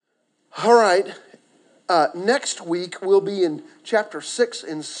All right. Next week, we'll be in chapter 6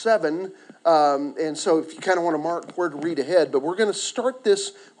 and 7. And so if you kind of want to mark where to read ahead, but we're going to start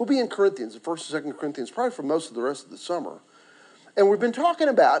this. We'll be in Corinthians, 1st and 2nd Corinthians, probably for most of the rest of the summer. And we've been talking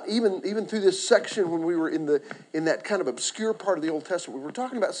about, even through this section when we were in that kind of obscure part of the Old Testament, we were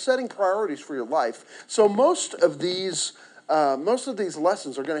talking about setting priorities for your life. So most of these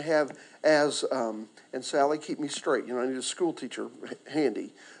lessons are going to have as, and Sally, keep me straight, I need a school teacher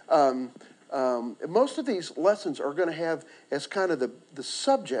handy. Most of these lessons are going to have as kind of the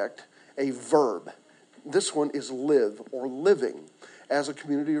subject a verb. This one is live or living as a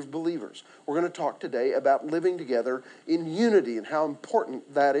community of believers. We're going to talk today about living together in unity and how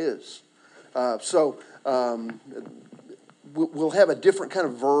important that is. We'll have a different kind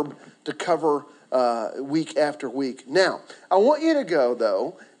of verb to cover week after week. Now, I want you to go,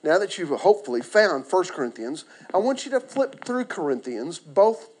 though, now that you've hopefully found 1 Corinthians, I want you to flip through Corinthians,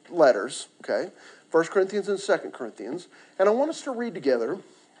 both letters, okay? 1 Corinthians and 2 Corinthians. And I want us to read together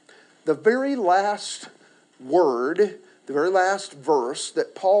the very last word, the very last verse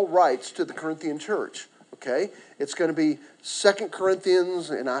that Paul writes to the Corinthian church, okay? It's going to be 2 Corinthians,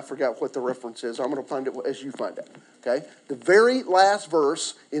 and I forgot what the reference is. I'm going to find it as you find it, okay? The very last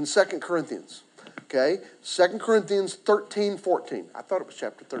verse in 2 Corinthians, okay? 2 Corinthians 13:14. I thought it was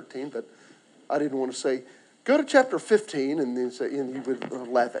chapter 13, but I didn't want to say, go to chapter 15, and then say, and you would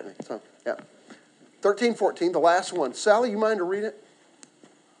laugh at me. So, yeah. 13:14, the last one. Sally, you mind to read it?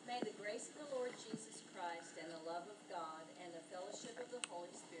 May the grace of the Lord Jesus Christ and the love of God and the fellowship of the Holy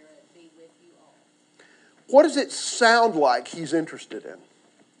Spirit be with you all. What does it sound like he's interested in?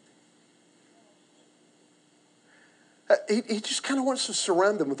 He just kind of wants to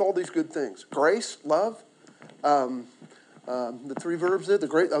surround them with all these good things. Grace, love, the three verbs there,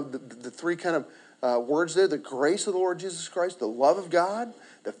 the three kind of words there, the grace of the Lord Jesus Christ, the love of God,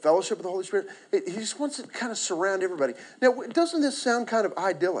 the fellowship of the Holy Spirit. He just wants to kind of surround everybody. Now, doesn't this sound kind of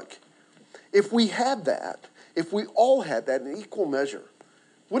idyllic? If we had that, if we all had that in equal measure,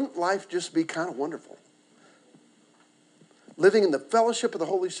 wouldn't life just be kind of wonderful? Living in the fellowship of the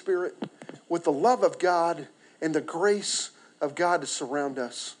Holy Spirit with the love of God and the grace of God to surround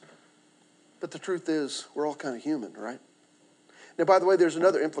us. But the truth is, we're all kind of human, right? Now, by the way, there's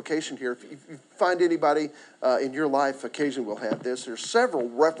another implication here. If you find anybody in your life, occasionally will have this. There's several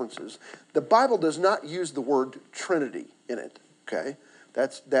references. The Bible does not use the word Trinity in it, okay?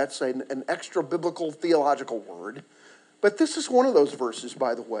 That's an extra biblical theological word. But this is one of those verses,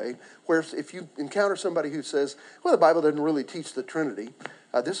 by the way, where if you encounter somebody who says, well, the Bible doesn't really teach the Trinity,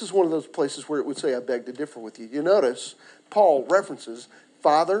 this is one of those places where it would say, I beg to differ with you. You notice Paul references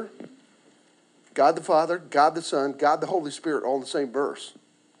Father, God the Son, God the Holy Spirit, all in the same verse.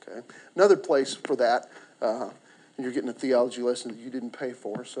 Okay. Another place for that, and you're getting a theology lesson that you didn't pay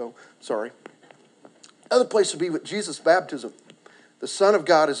for, so sorry. Other place would be with Jesus' baptism. The Son of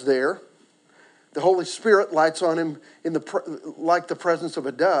God is there. The Holy Spirit lights on him like the presence of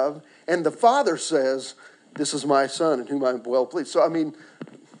a dove, and the Father says, this is my Son in whom I am well pleased. So, I mean,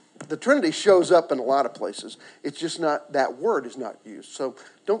 the Trinity shows up in a lot of places. It's just not, that word is not used. So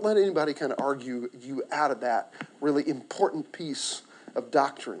don't let anybody kind of argue you out of that really important piece of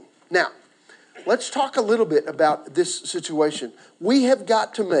doctrine. Now, let's talk a little bit about this situation. We have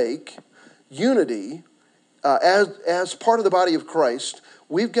got to make unity as part of the body of Christ.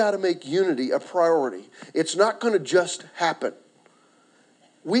 We've got to make unity a priority. It's not going to just happen.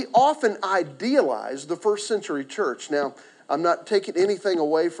 We often idealize the first century church. Now, I'm not taking anything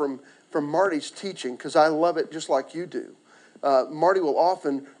away from Marty's teaching because I love it just like you do. Marty will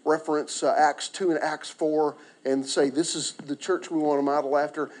often reference Acts 2 and Acts 4 and say this is the church we want to model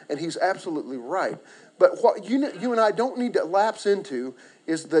after, and he's absolutely right. But what you and I don't need to lapse into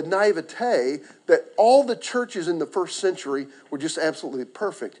is the naivete that all the churches in the first century were just absolutely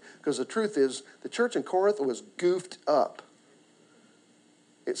perfect, because the truth is the church in Corinth was goofed up.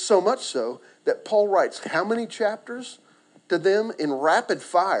 It's so much so that Paul writes how many chapters to them in rapid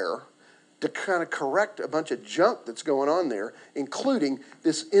fire to kind of correct a bunch of junk that's going on there, including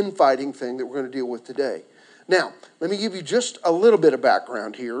this infighting thing that we're going to deal with today. Now, let me give you just a little bit of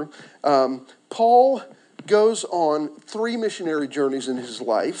background here. Paul goes on 3 missionary journeys in his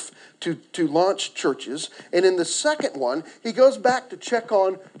life to launch churches. And in the second one, he goes back to check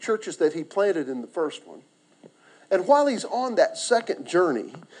on churches that he planted in the first one. And while he's on that second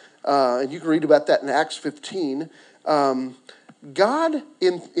journey, and you can read about that in Acts 15, God,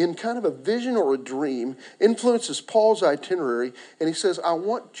 in kind of a vision or a dream, influences Paul's itinerary, and he says, I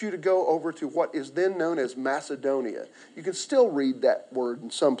want you to go over to what is then known as Macedonia. You can still read that word in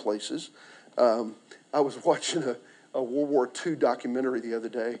some places. I was watching a World War II documentary the other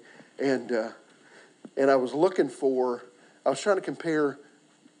day, and I was trying to compare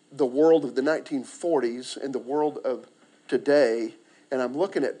the world of the 1940s and the world of today, and I'm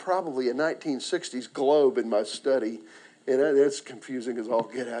looking at probably a 1960s globe in my study, and it's confusing as all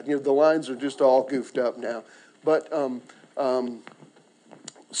get out. The lines are just all goofed up now. But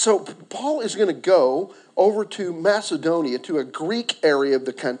so Paul is going to go over to Macedonia, to a Greek area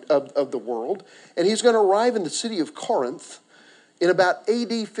of the world, and he's going to arrive in the city of Corinth in about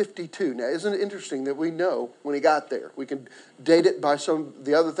AD 52. Now, isn't it interesting that we know when he got there? We can date it by some of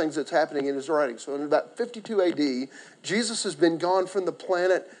the other things that's happening in his writing. So in about 52 AD, Jesus has been gone from the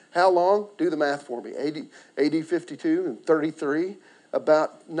planet how long? Do the math for me. AD 52 and 33,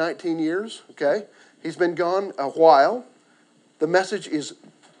 about 19 years, okay? He's been gone a while. The message is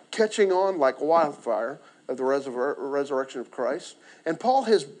catching on like wildfire of the resurrection of Christ. And Paul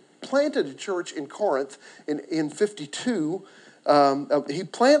has planted a church in Corinth in 52. He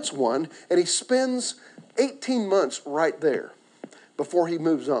plants one, and he spends 18 months right there before he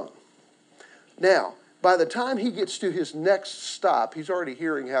moves on. Now, by the time he gets to his next stop, he's already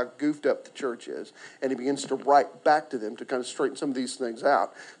hearing how goofed up the church is, and he begins to write back to them to kind of straighten some of these things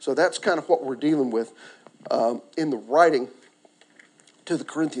out. So that's kind of what we're dealing with in the writing to the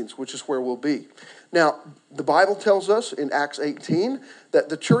Corinthians, which is where we'll be. Now, the Bible tells us in Acts 18 that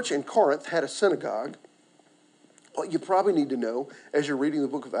the church in Corinth had a synagogue. What you probably need to know as you're reading the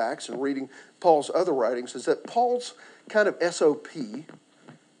book of Acts and reading Paul's other writings is that Paul's kind of SOP.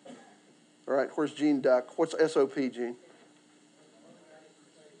 All right, where's Gene Duck? What's SOP, Gene?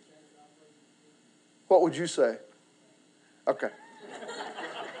 What would you say? Okay.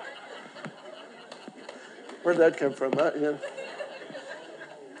 Where'd that come from?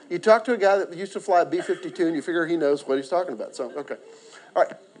 You talk to a guy that used to fly a B-52 and you figure he knows what he's talking about. So, okay. All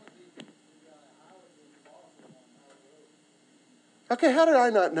right. Okay, how did I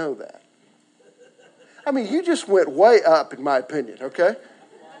not know that? I mean, you just went way up, in my opinion, okay?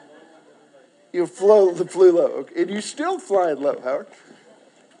 You flew low, okay? And you're still flying low, Howard.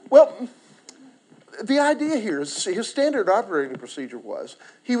 Well, the idea here is his standard operating procedure was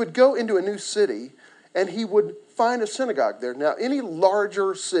he would go into a new city and he would find a synagogue there. Now, any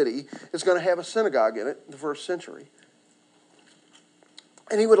larger city is going to have a synagogue in it in the first century.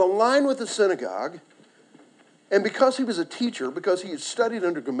 And he would align with the synagogue. And because he was a teacher, because he had studied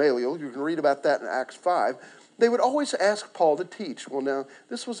under Gamaliel, you can read about that in Acts 5, they would always ask Paul to teach. Well, now,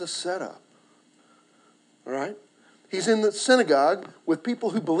 this was a setup. All right? He's in the synagogue with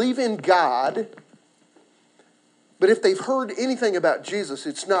people who believe in God, but if they've heard anything about Jesus,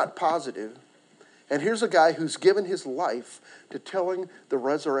 it's not positive. And here's a guy who's given his life to telling the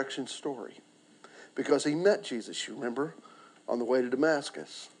resurrection story because he met Jesus, you remember, on the way to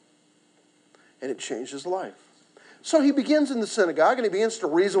Damascus. And it changed his life. So he begins in the synagogue and he begins to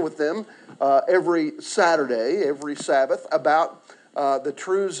reason with them every Saturday, every Sabbath, about the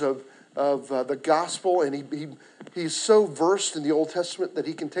truths of the gospel. And he's so versed in the Old Testament that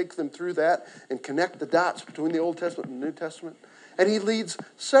he can take them through that and connect the dots between the Old Testament and the New Testament. And he leads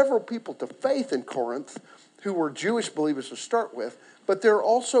several people to faith in Corinth who were Jewish believers to start with, but there are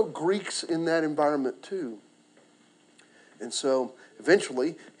also Greeks in that environment too. And so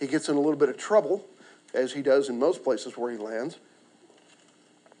eventually he gets in a little bit of trouble, as he does in most places where he lands.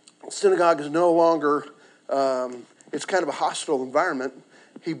 The synagogue is no longer, it's kind of a hostile environment.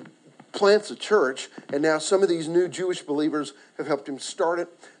 He plants a church, and now some of these new Jewish believers have helped him start it.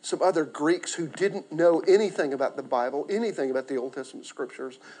 Some other Greeks who didn't know anything about the Bible, anything about the Old Testament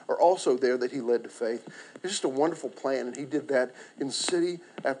scriptures, are also there that he led to faith. It's just a wonderful plan, and he did that in city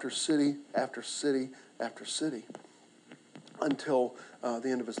after city after city after city until the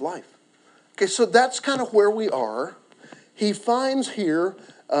end of his life. Okay, so that's kind of where we are. He finds here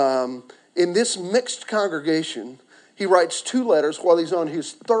in this mixed congregation, he writes 2 letters while he's on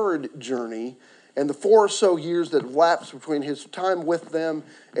his 3rd journey, and the 4 or so years that elapsed between his time with them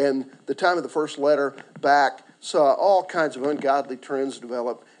and the time of the first letter back saw all kinds of ungodly trends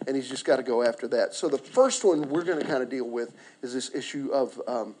develop, and he's just got to go after that. So the first one we're going to kind of deal with is this issue of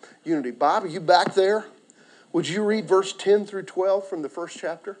unity. Bob, are you back there? Would you read verse 10 through 12 from the first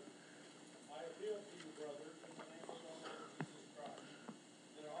chapter?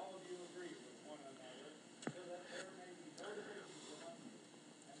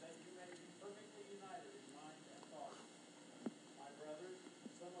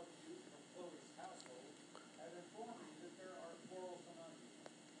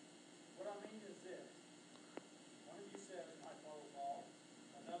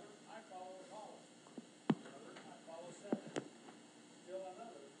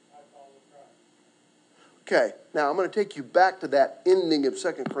 Okay, now I'm going to take you back to that ending of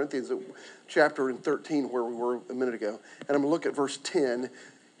 2 Corinthians chapter 13 where we were a minute ago. And I'm going to look at verse 10.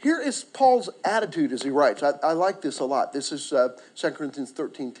 Here is Paul's attitude as he writes. I like this a lot. This is 2 Corinthians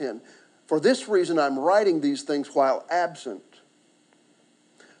 13:10. For this reason I'm writing these things while absent,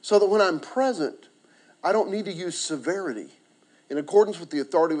 so that when I'm present, I don't need to use severity in accordance with the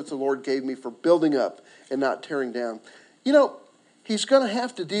authority which the Lord gave me for building up and not tearing down. You know, he's going to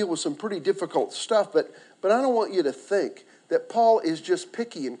have to deal with some pretty difficult stuff, but I don't want you to think that Paul is just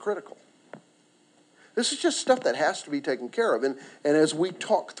picky and critical. This is just stuff that has to be taken care of, and as we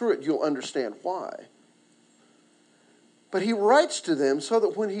talk through it, you'll understand why. But he writes to them so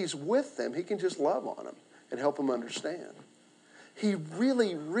that when he's with them, he can just love on them and help them understand. He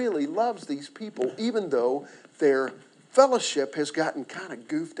really, really loves these people, even though their fellowship has gotten kind of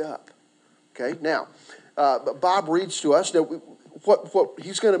goofed up. Okay, now, Bob reads to us. Now, what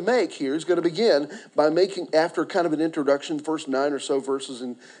he's going to make here is going to begin by making, after kind of an introduction, the first 9 or so verses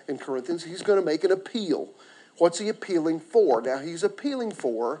in Corinthians, he's going to make an appeal. What's he appealing for? Now, he's appealing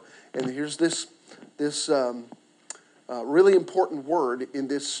for, and here's this really important word in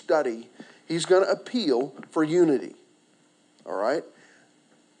this study. He's going to appeal for unity. All right?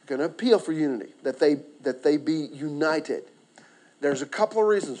 Going to appeal for unity, that they be united. There's a couple of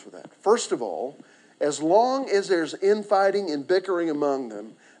reasons for that. First of all, as long as there's infighting and bickering among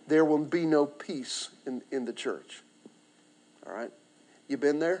them, there will be no peace in the church. All right? You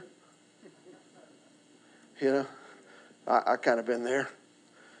been there? You know, I kind of been there.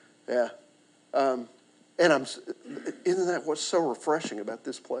 Yeah. And isn't that what's so refreshing about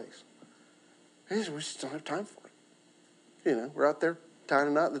this place? We just don't have time for it. You know, we're out there tying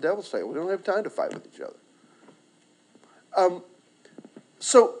a knot in the devil's tail. We don't have time to fight with each other.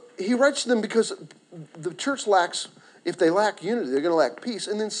 So he writes to them because the church lacks, if they lack unity, they're going to lack peace.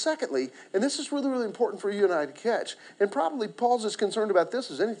 And then secondly, and this is really, really important for you and I to catch, and probably Paul's as concerned about this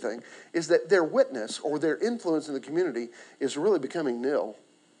as anything, is that their witness or their influence in the community is really becoming nil.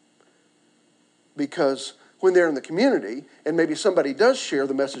 Because when they're in the community, and maybe somebody does share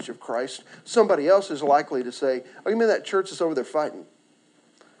the message of Christ, somebody else is likely to say, oh, you mean that church that's over there fighting?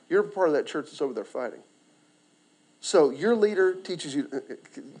 You're part of that church that's over there fighting. So your leader teaches you,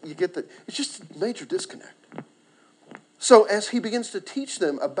 you get that. It's just a major disconnect. So as he begins to teach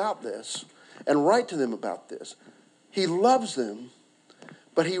them about this and write to them about this, he loves them,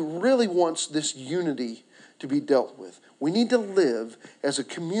 but he really wants this unity to be dealt with. We need to live as a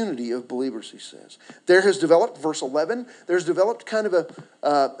community of believers, he says. There has developed, verse 11, there's developed kind of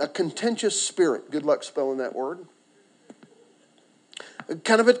a contentious spirit. Good luck spelling that word.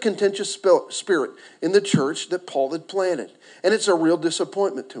 Kind of a contentious spirit in the church that Paul had planted. And it's a real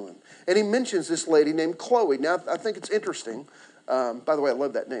disappointment to him. And he mentions this lady named Chloe. Now, I think it's interesting. By the way, I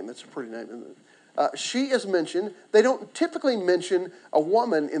love that name. That's a pretty name, isn't it? She is mentioned. They don't typically mention a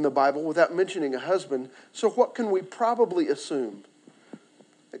woman in the Bible without mentioning a husband. So what can we probably assume?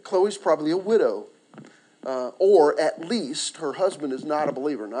 That Chloe's probably a widow. Or at least her husband is not a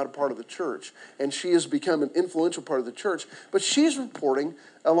believer, not a part of the church. And she has become an influential part of the church. But she's reporting,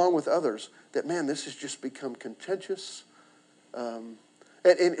 along with others, that, man, this has just become contentious. And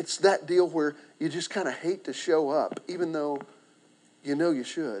it's that deal where you just kind of hate to show up, even though you know you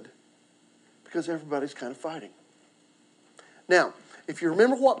should, because everybody's kind of fighting. Now, if you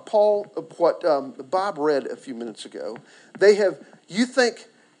remember what Bob read a few minutes ago, they have, you think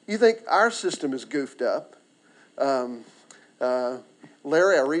our system is goofed up.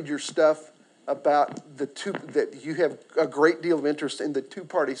 Larry, I read your stuff about that you have a great deal of interest in the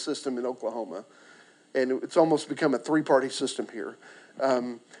two-party system in Oklahoma. And it's almost become a three-party system here.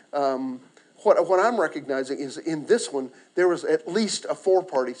 What I'm recognizing is in this one, there was at least a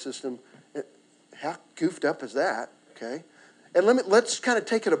four-party system. How goofed up is that? Okay. And let's kind of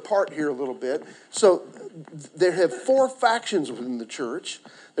take it apart here a little bit. So there have four factions within the church.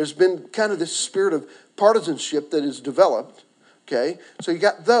 There's been kind of this spirit of partisanship that has developed. Okay, so you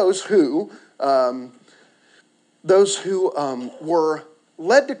got those who were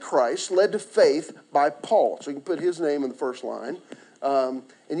led to Christ, led to faith by Paul. So you can put his name in the first line, and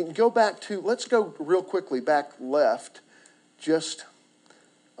you can go back to. Let's go real quickly back left, just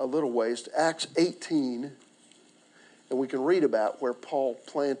a little ways to Acts 18. And we can read about where Paul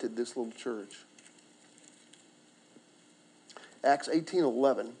planted this little church. Acts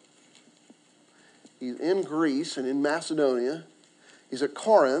 18:11. He's in Greece and in Macedonia. He's at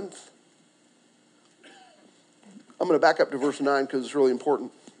Corinth. I'm going to back up to verse 9 because it's really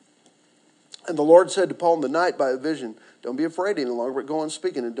important. And the Lord said to Paul in the night by a vision, don't be afraid any longer, but go on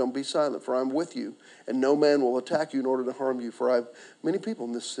speaking and don't be silent, for I am with you, and no man will attack you in order to harm you, for I have many people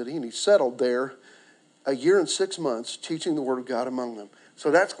in this city. And he settled there a year and 6 months teaching the Word of God among them.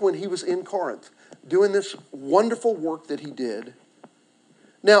 So that's when he was in Corinth, doing this wonderful work that he did.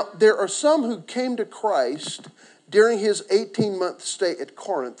 Now, there are some who came to Christ during his 18-month stay at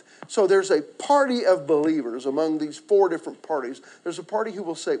Corinth. So there's a party of believers among these 4 different parties. There's a party who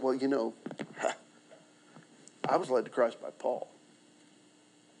will say, well, you know, I was led to Christ by Paul.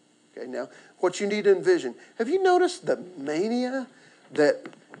 Okay, now, what you need to envision. Have you noticed the mania that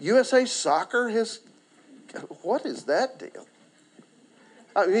USA Soccer has? What is that deal?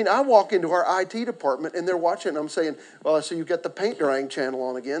 I mean, I walk into our IT department and they're watching, and I'm saying, well, I see you've got the paint drying channel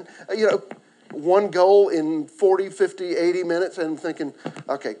on again. You know, 1 goal in 40, 50, 80 minutes, and I'm thinking,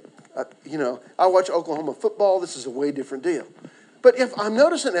 okay, you know, I watch Oklahoma football. This is a way different deal. But if I'm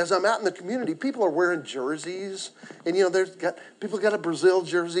noticing as I'm out in the community, people are wearing jerseys, and you know, people got a Brazil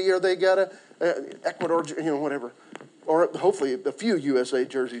jersey, or they got a Ecuador, you know, whatever, or hopefully a few USA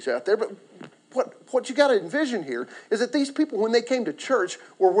jerseys out there. But what you got to envision here is that these people, when they came to church,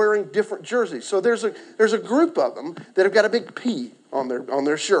 were wearing different jerseys. So there's a group of them that have got a big P on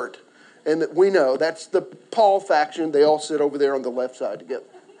their shirt, and that we know that's the Paul faction. They all sit over there on the left side together.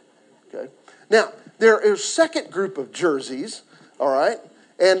 Okay. Now there is a second group of jerseys. All right?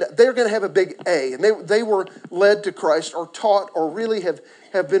 And they're going to have a big A. And they were led to Christ or taught or really have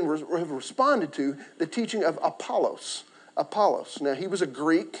responded to the teaching of Apollos. Apollos. Now, he was a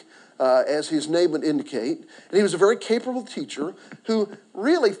Greek, as his name would indicate. And he was a very capable teacher who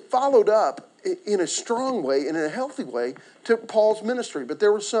really followed up in a strong way and in a healthy way to Paul's ministry. But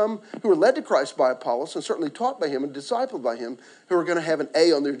there were some who were led to Christ by Apollos and certainly taught by him and discipled by him who were going to have an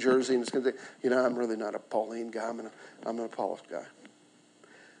A on their jersey and it's going to say, you know, I'm really not a Pauline guy. I'm an Apollos guy.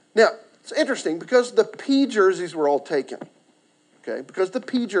 Now, it's interesting because the P jerseys were all taken. Okay, because the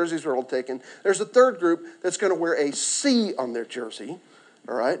P jerseys were all taken, there's a third group that's going to wear a C on their jersey.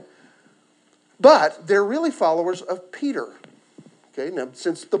 All right? But they're really followers of Peter. Okay, now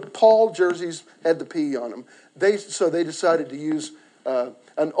since the Paul jerseys had the P on them, they decided to use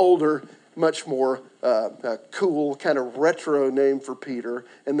an older, much more cool, kind of retro name for Peter,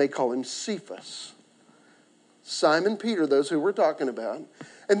 and they call him Cephas. Simon Peter, those who we're talking about.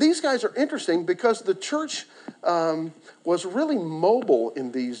 And these guys are interesting because the church was really mobile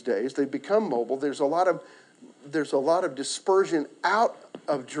in these days. They've become mobile. There's a lot of dispersion out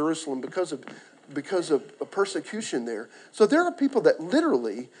of Jerusalem because of persecution there. So there are people that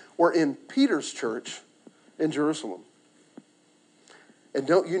literally were in Peter's church in Jerusalem. And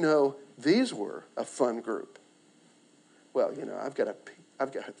don't you know, these were a fun group. Well, you know, I've got a P. I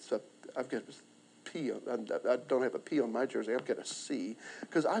don't have a P on my jersey. I've got a C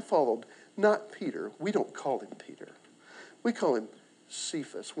because I followed not Peter. We don't call him Peter. We call him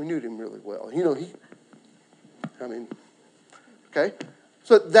Cephas. We knew him really well. You know, okay.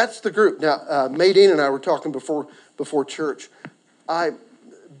 So that's the group. Now, Maydeen and I were talking before church. I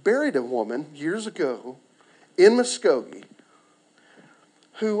buried a woman years ago in Muskogee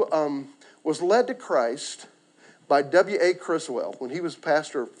who was led to Christ by W.A. Criswell when he was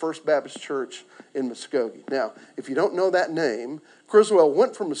pastor of First Baptist Church in Muskogee. Now, if you don't know that name, Criswell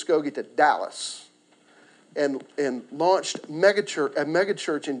went from Muskogee to Dallas and launched a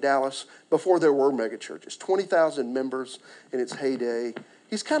megachurch in Dallas before there were megachurches. 20,000 members in its heyday.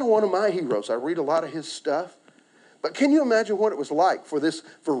 He's kind of one of my heroes. I read a lot of his stuff. But can you imagine what it was like for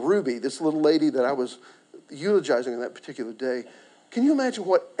Ruby, this little lady that I was eulogizing on that particular day? Can you imagine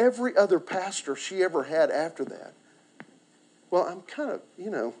what every other pastor she ever had after that? Well, I'm kind of, you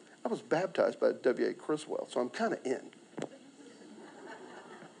know, I was baptized by W.A. Criswell, so I'm kind of in.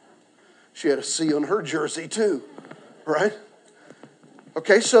 She had a C on her jersey too, right?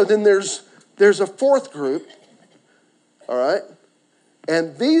 Okay, so then there's a fourth group, all right?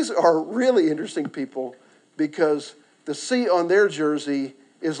 And these are really interesting people because the C on their jersey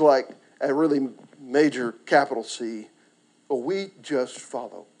is like a really major capital C. Well, we just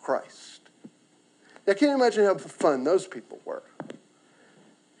follow Christ. Now, can you imagine how fun those people were?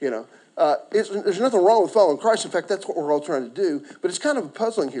 You know, there's nothing wrong with following Christ. In fact, that's what we're all trying to do. But it's kind of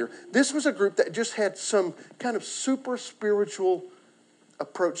puzzling here. This was a group that just had some kind of super spiritual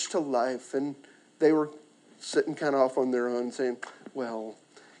approach to life. And they were sitting kind of off on their own saying, well,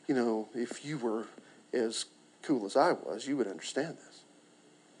 you know, if you were as cool as I was, you would understand this.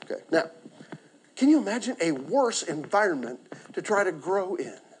 Okay, now, can you imagine a worse environment to try to grow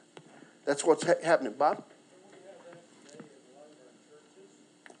in? That's what's happening, Bob.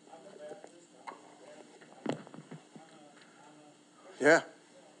 Yeah.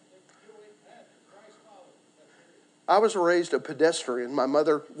 I was raised a pedestrian. My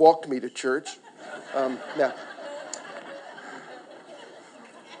mother walked me to church. Yeah.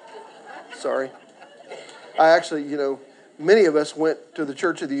 Sorry. I actually, many of us went to the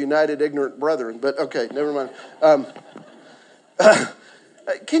Church of the United Ignorant Brethren, but okay, never mind.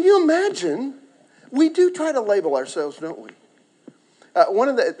 Can you imagine? We do try to label ourselves, don't we?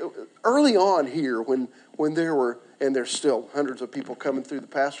 Early on here, when there were, and there's still hundreds of people coming through the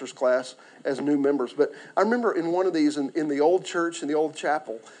pastor's class as new members, but I remember in one of these, in the old church, in the old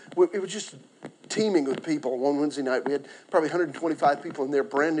chapel, it was just teeming with people. One Wednesday night, we had probably 125 people in there,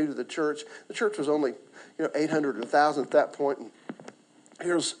 brand new to the church. The church was only, 800 or 1,000 at that point, and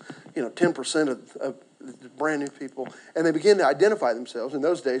here's, 10% of brand new people, and they begin to identify themselves. In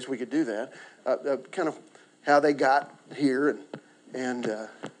those days, we could do that, kind of how they got here, and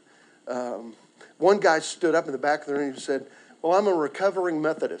one guy stood up in the back of the room and he said, "Well, I'm a recovering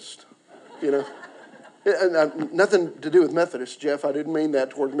Methodist," And nothing to do with Methodists, Jeff. I didn't mean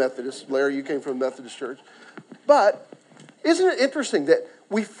that towards Methodists. Larry, you came from a Methodist church. But isn't it interesting that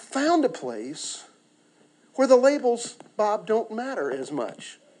we found a place where the labels, Bob, don't matter as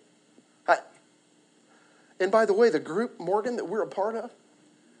much? And by the way, the group, Morgan, that we're a part of,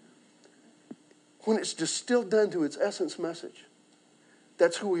 when it's distilled down to its essence message,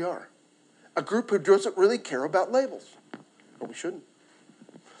 that's who we are. A group who doesn't really care about labels. Or we shouldn't.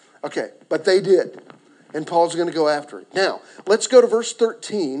 Okay, but they did. And Paul's going to go after it. Now, let's go to verse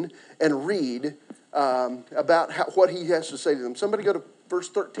 13 and read about what he has to say to them. Somebody go to verse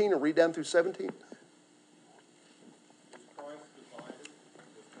 13 and read down through 17.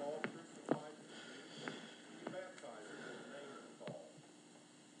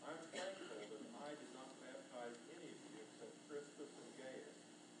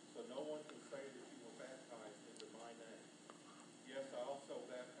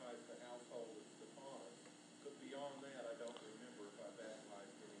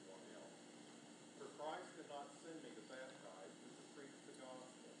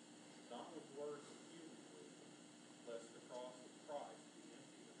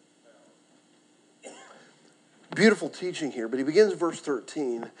 Beautiful teaching here, but he begins verse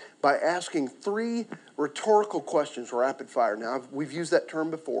 13 by asking three rhetorical questions, rapid fire. Now, we've used that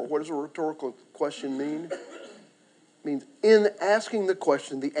term before. What does a rhetorical question mean? It means in asking the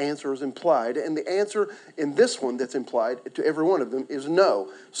question, the answer is implied, and the answer in this one that's implied to every one of them is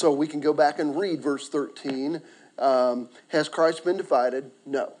no. So we can go back and read verse 13. Has Christ been divided?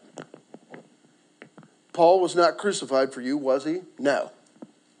 No. Paul was not crucified for you, was he? No.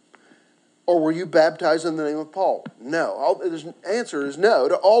 Or were you baptized in the name of Paul? No. The answer is no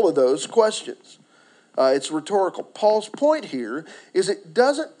to all of those questions. It's rhetorical. Paul's point here is it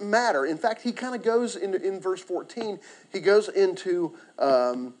doesn't matter. In fact, he kind of goes in verse 14, he goes into,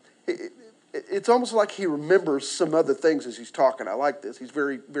 it's almost like he remembers some other things as he's talking. I like this. He's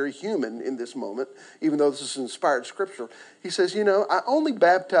very, very human in this moment, even though this is inspired scripture. He says, I only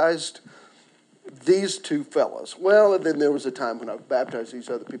baptized these two fellows. Well, and then there was a time when I baptized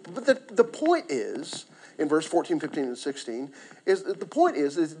these other people. But the point is, in verse 14, 15, and 16, is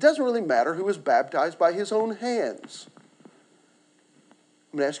it doesn't really matter who was baptized by his own hands.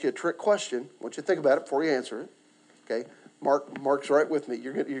 I'm going to ask you a trick question. I want you to think about it before you answer it. Okay, Mark's right with me.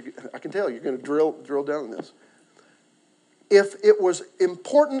 I can tell you're going to drill down on this. If it was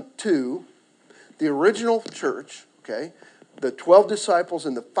important to the original church, okay, the 12 disciples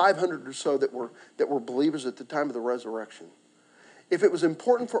and the 500 or so that were believers at the time of the resurrection, if it was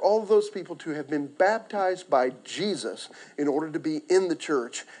important for all of those people to have been baptized by Jesus in order to be in the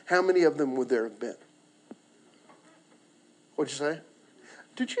church, how many of them would there have been? What'd you say?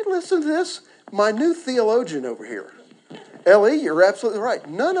 Did you listen to this? My new theologian over here. Ellie, you're absolutely right.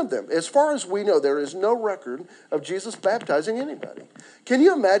 None of them. As far as we know, there is no record of Jesus baptizing anybody. Can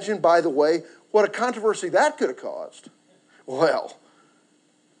you imagine, by the way, what a controversy that could have caused? Well,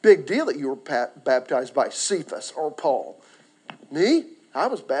 big deal that you were baptized by Cephas or Paul. Me? I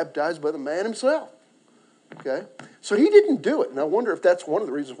was baptized by the man himself. Okay? So he didn't do it. And I wonder if that's one of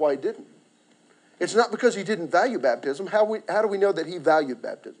the reasons why he didn't. It's not because he didn't value baptism. How do we know that he valued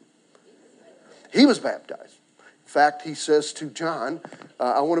baptism? He was baptized. In fact, he says to John,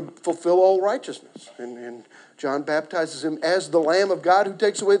 I want to fulfill all righteousness. And John baptizes him as the Lamb of God who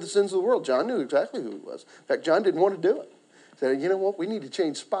takes away the sins of the world. John knew exactly who he was. In fact, John didn't want to do it. He said, you know what, we need to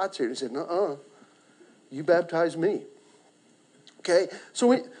change spots here. He said, you baptize me. Okay,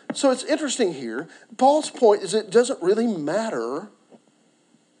 so it's interesting here. Paul's point is it doesn't really matter,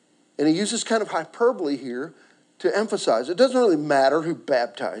 and he uses kind of hyperbole here to emphasize it doesn't really matter who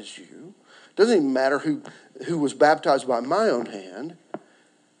baptized you. It doesn't even matter who was baptized by my own hand.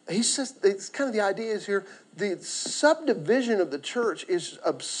 He says, it's kind of the idea is here, the subdivision of the church is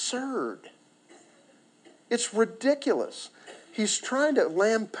absurd. It's ridiculous. he's trying to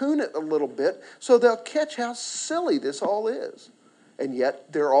lampoon it a little bit so they'll catch how silly this all is. And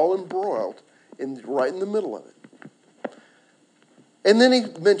yet they're all embroiled right in the middle of it. And then he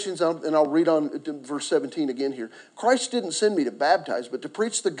mentions, and I'll read on to verse 17 again here. Christ didn't send me to baptize, but to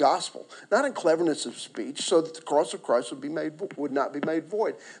preach the gospel, not in cleverness of speech, so that the cross of Christ would not be made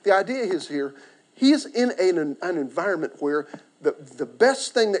void. The idea is here, he is in an environment where the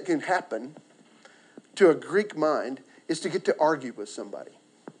best thing that can happen to a Greek mind is to get to argue with somebody.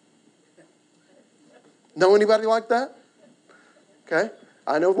 Know anybody like that? Okay.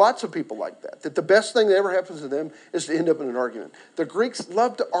 I know lots of people like that. That the best thing that ever happens to them is to end up in an argument. The Greeks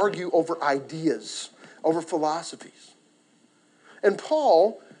love to argue over ideas, over philosophies. And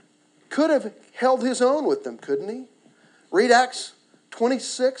Paul could have held his own with them, couldn't he? Read Acts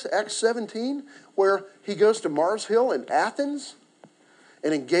 26, Acts 17, where he goes to Mars Hill in Athens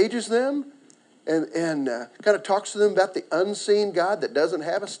and engages them and kind of talks to them about the unseen God that doesn't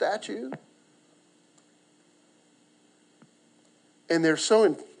have a statue. And they're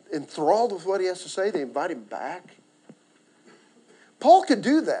so enthralled with what he has to say, they invite him back. Paul could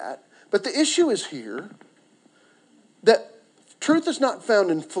do that, but the issue is here that truth is not found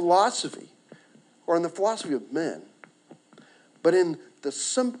in philosophy or in the philosophy of men, but in the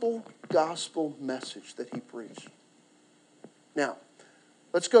simple gospel message that he preached. Now,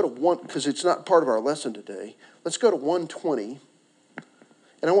 let's go to one, because it's not part of our lesson today. Let's go to 120.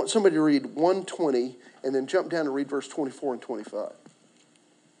 And I want somebody to read 120 and then jump down and read verse 24 and 25.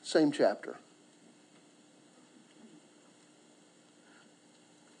 Same chapter.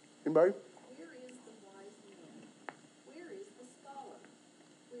 Anybody? Where is the wise man? Where is the scholar?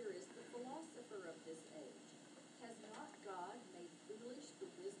 Where is the philosopher of this age? Has not God made foolish the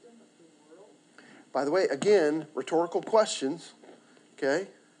wisdom of the world? By the way, again, rhetorical questions. Okay?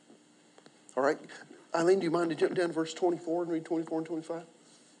 All right. Eileen, do you mind to jump down to verse 24 and read 24 and 25?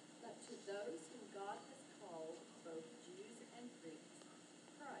 But to those whom God has called, both Jews and Greeks,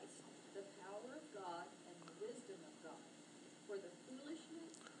 Christ, the power of God and the wisdom of God. For the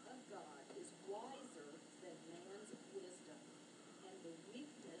foolishness of God is wiser than man's wisdom, and the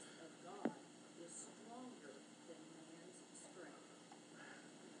weakness of God is stronger than man's strength.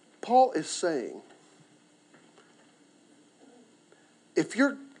 Paul is saying, if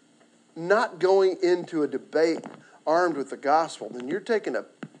you're not going into a debate armed with the gospel, then you're taking a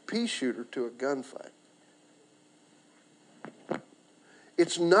pea shooter to a gunfight.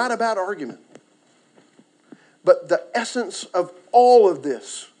 It's not about argument. But the essence of all of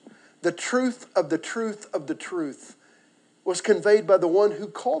this, the truth of the truth of the truth, was conveyed by the one who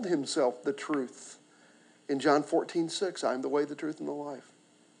called himself the truth. In John 14:6, I am the way, the truth, and the life.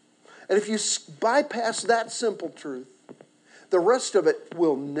 And if you bypass that simple truth, the rest of it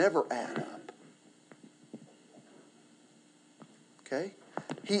will never add up. Okay?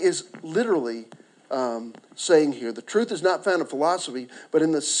 He is literally saying here, the truth is not found in philosophy, but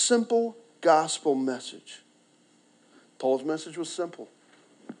in the simple gospel message. Paul's message was simple.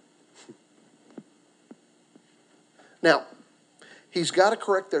 Now, he's got to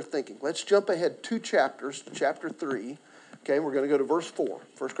correct their thinking. Let's jump ahead 2 chapters to chapter 3. Okay, we're going to go to verse 4.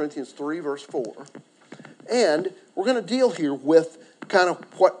 1 Corinthians 3, verse 4. And we're going to deal here with kind of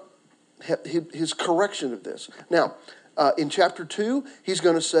what his correction of this. Now, in chapter 2, he's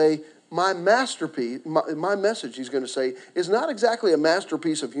going to say, my masterpiece, my message, he's going to say, is not exactly a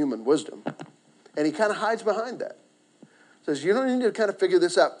masterpiece of human wisdom. And he kind of hides behind that. Says, you don't need to kind of figure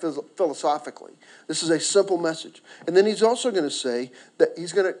this out philosophically. This is a simple message. And then he's also going to say that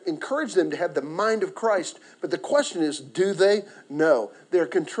he's going to encourage them to have the mind of Christ. But the question is, do they? No. They're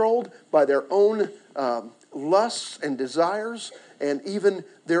controlled by their own lusts and desires and even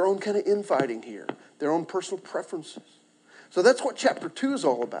their own kind of infighting here, their own personal preferences. So that's what chapter 2 is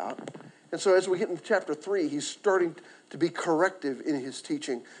all about. And so as we get into chapter 3, he's starting to be corrective in his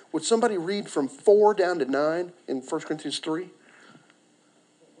teaching. Would somebody read from 4 down to 9 in 1 Corinthians 3?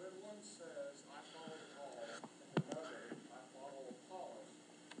 When one says, I follow Paul, and another, I follow Apollos,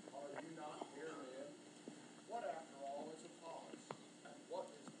 are you not mere men? What after all is Apollos? And what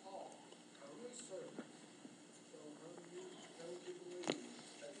is Paul? Only servants. So whom you believe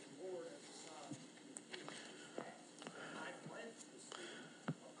that the Lord has assigned to each his task. I planted the seed,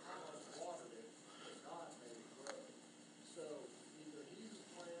 Apollos watered it, but God made it grow. So neither he who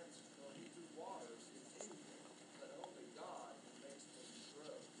plants nor he who waters is anything, but only God who makes things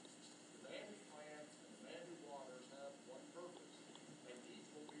grow. The man who plants and the man who waters have one purpose, and each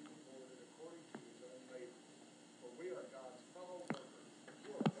will be rewarded according to his own labor. For we are God's fellow workers.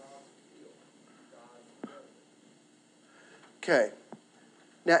 You are God's field, God's garden. Okay.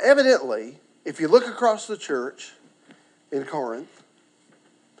 Now, evidently, if you look across the church in Corinth.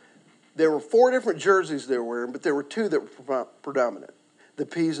 There were 4 different jerseys they were wearing, but there were 2 that were predominant. The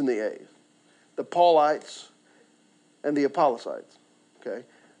P's and the A's. The Paulites and the Apollosites. Okay?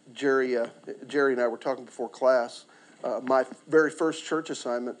 Jerry and I were talking before class. My very first church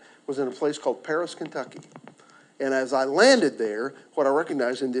assignment was in a place called Paris, Kentucky. And as I landed there, what I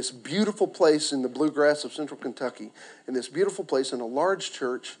recognized in this beautiful place in the bluegrass of central Kentucky, in this beautiful place in a large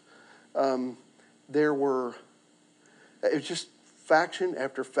church, there were, it was just faction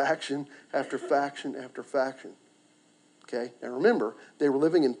after faction after faction after faction. Okay? And remember, they were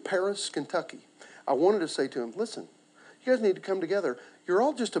living in Paris, Kentucky. I wanted to say to them, listen, you guys need to come together. You're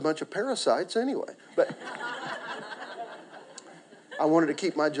all just a bunch of parasites anyway. But I wanted to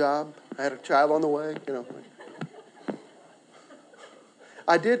keep my job. I had a child on the way, you know.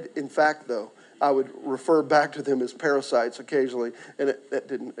 I did, in fact, though, I would refer back to them as parasites occasionally, and that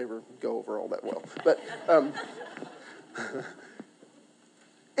didn't ever go over all that well. But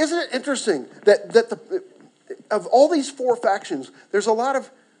isn't it interesting that of all these 4 factions, there's a lot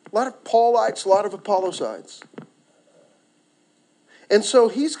of Paulites, a lot of Apollosites. And so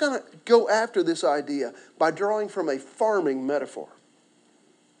he's going to go after this idea by drawing from a farming metaphor.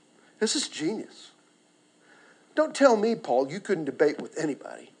 This is genius. Don't tell me, Paul, you couldn't debate with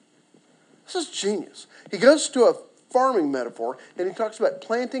anybody. This is genius. He goes to a farming metaphor, and he talks about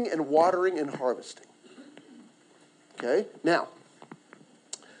planting and watering and harvesting. Okay? Now,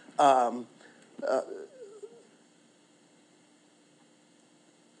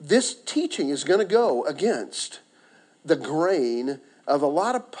 this teaching is going to go against the grain of a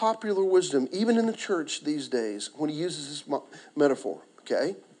lot of popular wisdom, even in the church these days, when he uses this metaphor.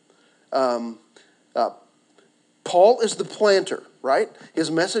 Okay? Paul is the planter, right? His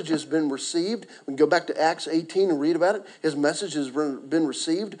message has been received. We can go back to Acts 18 and read about it. His message has been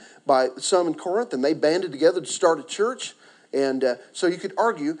received by some in Corinth, and they banded together to start a church. And so you could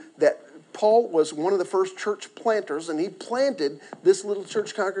argue that Paul was one of the first church planters, and he planted this little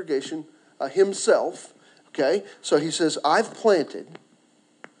church congregation himself. Okay? So he says, I've planted,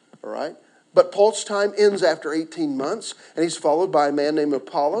 all right? But Paul's time ends after 18 months, and he's followed by a man named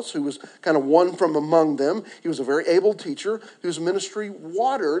Apollos, who was kind of one from among them. He was a very able teacher whose ministry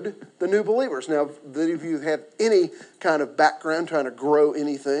watered the new believers. Now, if any of you have any kind of background trying to grow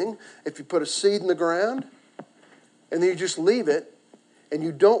anything, if you put a seed in the ground, and then you just leave it, and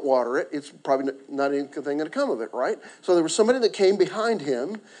you don't water it, it's probably not anything going to come of it, right? So there was somebody that came behind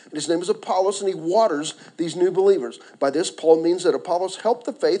him, and his name was Apollos, and he waters these new believers. By this, Paul means that Apollos helped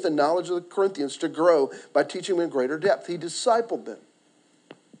the faith and knowledge of the Corinthians to grow by teaching them in greater depth. He discipled them.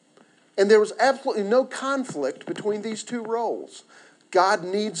 And there was absolutely no conflict between these 2 roles. God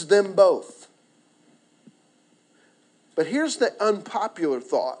needs them both. But here's the unpopular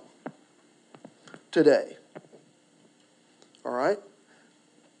thought today. All right?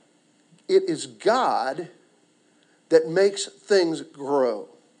 It is God that makes things grow.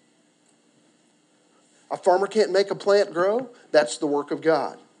 A farmer can't make a plant grow. That's the work of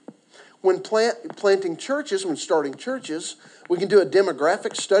God. When planting churches, when starting churches, we can do a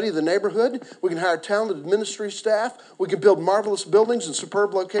demographic study of the neighborhood. We can hire talented ministry staff. We can build marvelous buildings in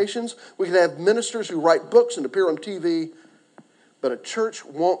superb locations. We can have ministers who write books and appear on TV. But a church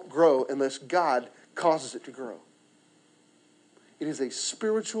won't grow unless God causes it to grow. It is a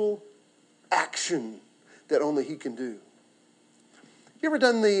spiritual action that only he can do. You ever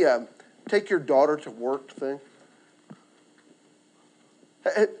done the take your daughter to work thing?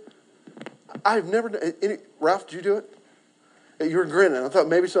 I've never done it. Ralph, did you do it? You were grinning. I thought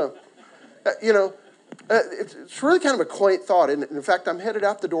maybe so. It's really kind of a quaint thought. And in fact, I'm headed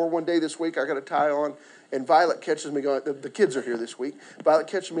out the door one day this week. I got a tie on, and Violet catches me going. The kids are here this week. Violet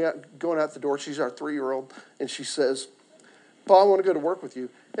catches me going out the door. She's our 3-year-old, and she says, Paul, I want to go to work with you.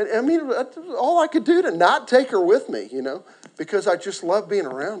 And I mean, that's all I could do to not take her with me, because I just love being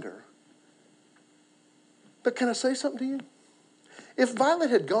around her. But can I say something to you? If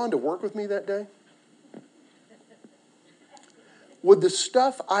Violet had gone to work with me that day, would the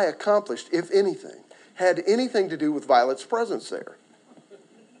stuff I accomplished, if anything, had anything to do with Violet's presence there?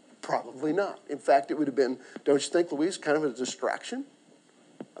 Probably not. In fact, it would have been, don't you think, Louise, kind of a distraction?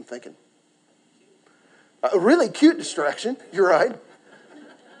 I'm thinking. A really cute distraction, you're right.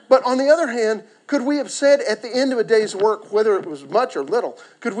 But on the other hand, could we have said at the end of a day's work, whether it was much or little,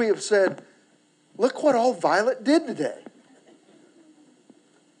 could we have said, look what all Violet did today?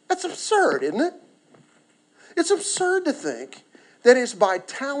 That's absurd, isn't it? It's absurd to think that it's by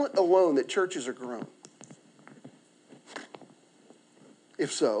talent alone that churches are grown.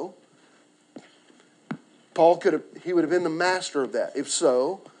 If so, Paul would have been the master of that. If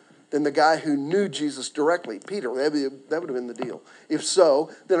so, than the guy who knew Jesus directly, Peter. That would have been the deal. If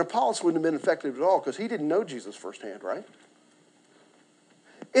so, then Apollos wouldn't have been effective at all because he didn't know Jesus firsthand, right?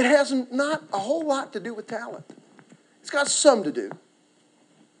 It has not a whole lot to do with talent. It's got some to do.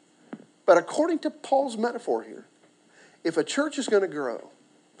 But according to Paul's metaphor here, if a church is going to grow,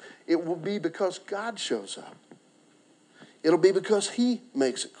 it will be because God shows up. It'll be because he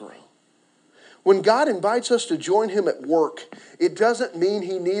makes it grow. When God invites us to join him at work, it doesn't mean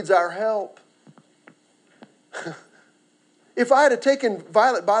he needs our help. If I had taken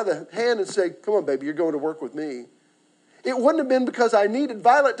Violet by the hand and said, come on, baby, you're going to work with me, it wouldn't have been because I needed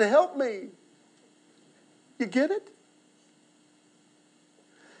Violet to help me. You get it?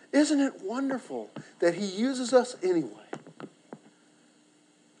 Isn't it wonderful that he uses us anyway,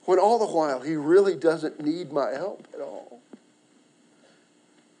 when all the while he really doesn't need my help at all?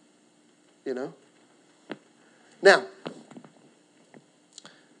 You know? Now,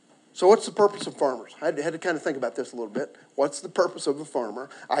 so what's the purpose of farmers? I had to kind of think about this a little bit. What's the purpose of a farmer?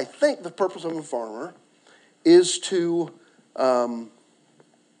 I think the purpose of a farmer is to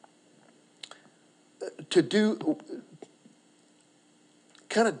do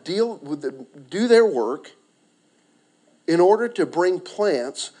kind of deal with do their work in order to bring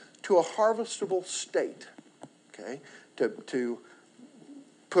plants to a harvestable state. Okay, to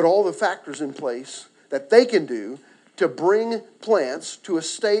put all the factors in place that they can do to bring plants to a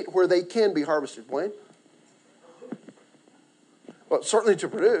state where they can be harvested. Wayne? Well, certainly to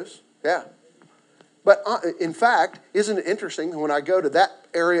produce, yeah. But in fact, isn't it interesting, when I go to that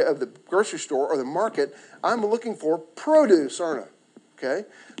area of the grocery store or the market, I'm looking for produce, aren't I? Okay?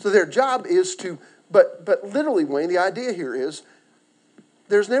 So their job is to, but literally, Wayne, the idea here is,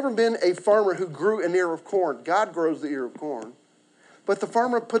 there's never been a farmer who grew an ear of corn. God grows the ear of corn. But the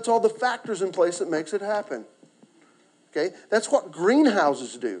farmer puts all the factors in place that makes it happen. Okay? That's what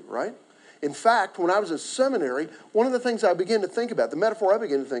greenhouses do, right? In fact, when I was in seminary, one of the things I began to think about, the metaphor I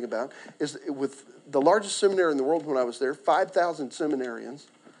began to think about, is with the largest seminary in the world when I was there, 5,000 seminarians,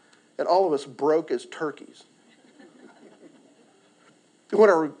 and all of us broke as turkeys. What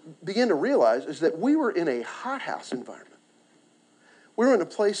I began to realize is that we were in a hothouse environment. We were in a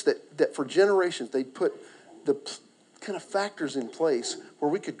place that for generations they put the kind of factors in place where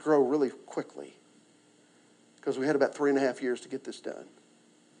we could grow really quickly, because we had about 3.5 years to get this done.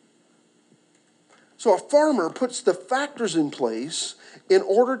 So a farmer puts the factors in place in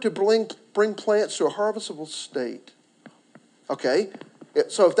order to bring plants to a harvestable state. Okay?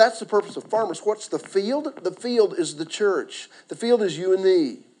 So if that's the purpose of farmers, what's the field? The field is the church. The field is you and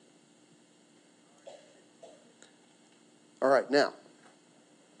me. All right, now,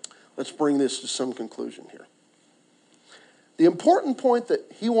 let's bring this to some conclusion here. The important point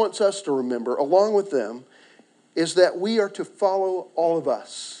that he wants us to remember, along with them, is that we are to follow, all of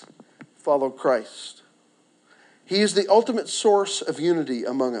us, follow Christ. He is the ultimate source of unity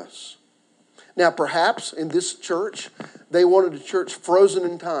among us. Now, perhaps in this church, they wanted a church frozen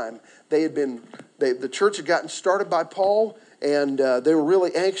in time. The church had gotten started by Paul, and they were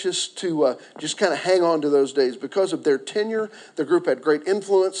really anxious to just kind of hang on to those days. Because of their tenure, the group had great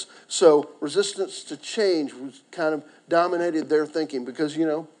influence, so resistance to change was kind of dominated their thinking. Because,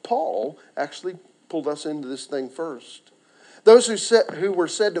 Paul actually pulled us into this thing first. Those who were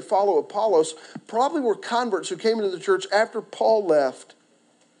said to follow Apollos probably were converts who came into the church after Paul left.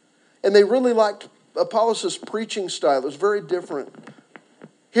 And they really liked Apollos' preaching style. It was very different.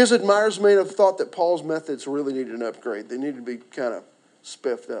 His admirers may have thought that Paul's methods really needed an upgrade. They needed to be kind of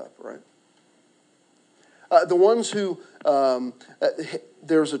spiffed up, right? The ones who,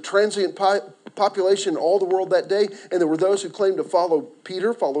 there was a transient population in all the world that day, and there were those who claimed to follow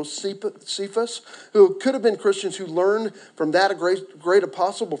Peter, follow Cephas, who could have been Christians who learned from that great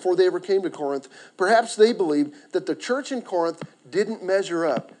apostle before they ever came to Corinth. Perhaps they believed that the church in Corinth didn't measure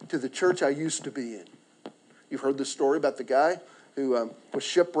up to the church I used to be in. You've heard this story about the guy who was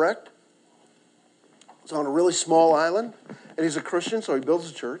shipwrecked. He's on a really small island, and he's a Christian, so he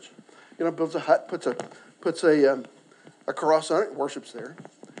builds a church. Builds a hut, puts a cross on it, and worships there.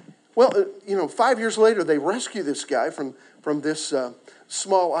 Well, 5 years later, they rescue this guy from this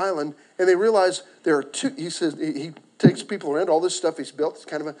small island, and they realize there are two. He says he takes people around all this stuff he's built. It's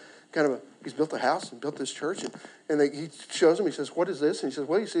kind of a he's built a house and built this church, and he shows them. He says, "What is this?" And he says,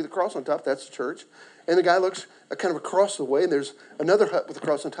 "Well, you see the cross on top. That's the church." And the guy looks kind of across the way, and there's another hut with a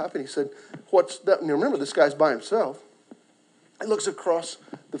cross on top. And he said, "What's that?" And remember, this guy's by himself. He looks across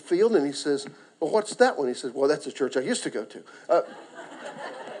the field, and he says, "Well, what's that one?" He says, "Well, that's the church I used to go to."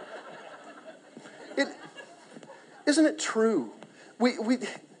 Isn't it true? We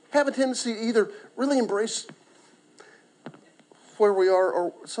have a tendency to either really embrace where we are,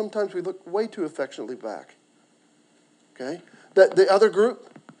 or sometimes we look way too affectionately back. Okay? That the other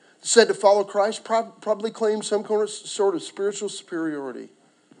group said to follow Christ probably claimed some sort of spiritual superiority.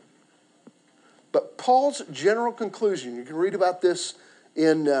 But Paul's general conclusion, you can read about this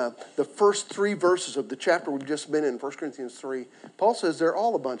in the first 3 verses of the chapter we've just been in, 1 Corinthians 3. Paul says they're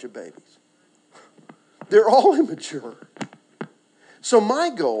all a bunch of babies. They're all immature. So my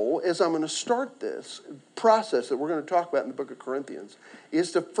goal, as I'm going to start this process that we're going to talk about in the book of Corinthians,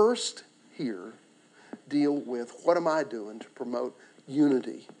 is to first here deal with what am I doing to promote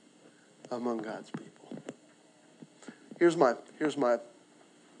unity among God's people. Here's my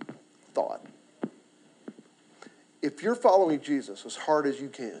thought. If you're following Jesus as hard as you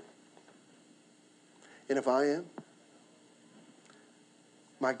can, and if I am,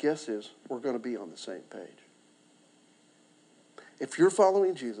 my guess is we're going to be on the same page. If you're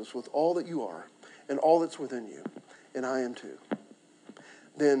following Jesus with all that you are and all that's within you, and I am too,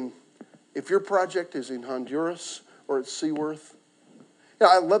 then if your project is in Honduras or at Seaworth, yeah,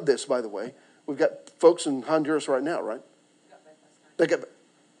 I love this, by the way. We've got folks in Honduras right now, right?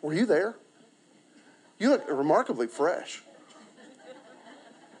 Were you there? You look remarkably fresh.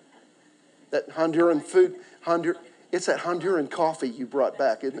 That Honduran food, it's that Honduran coffee you brought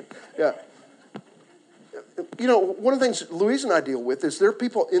back, isn't it? Yeah. You know, one of the things Louise and I deal with is there are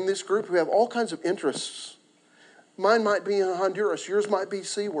people in this group who have all kinds of interests. Mine might be in Honduras. Yours might be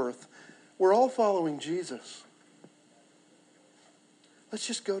Seaworth. We're all following Jesus. Let's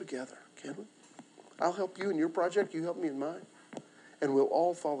just go together, can we? I'll help you in your project. You help me in mine. And we'll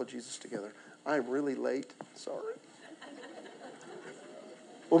all follow Jesus together. I'm really late. Sorry.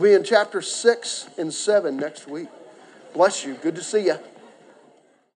 We'll be in chapter 6 and 7 next week. Bless you. Good to see you.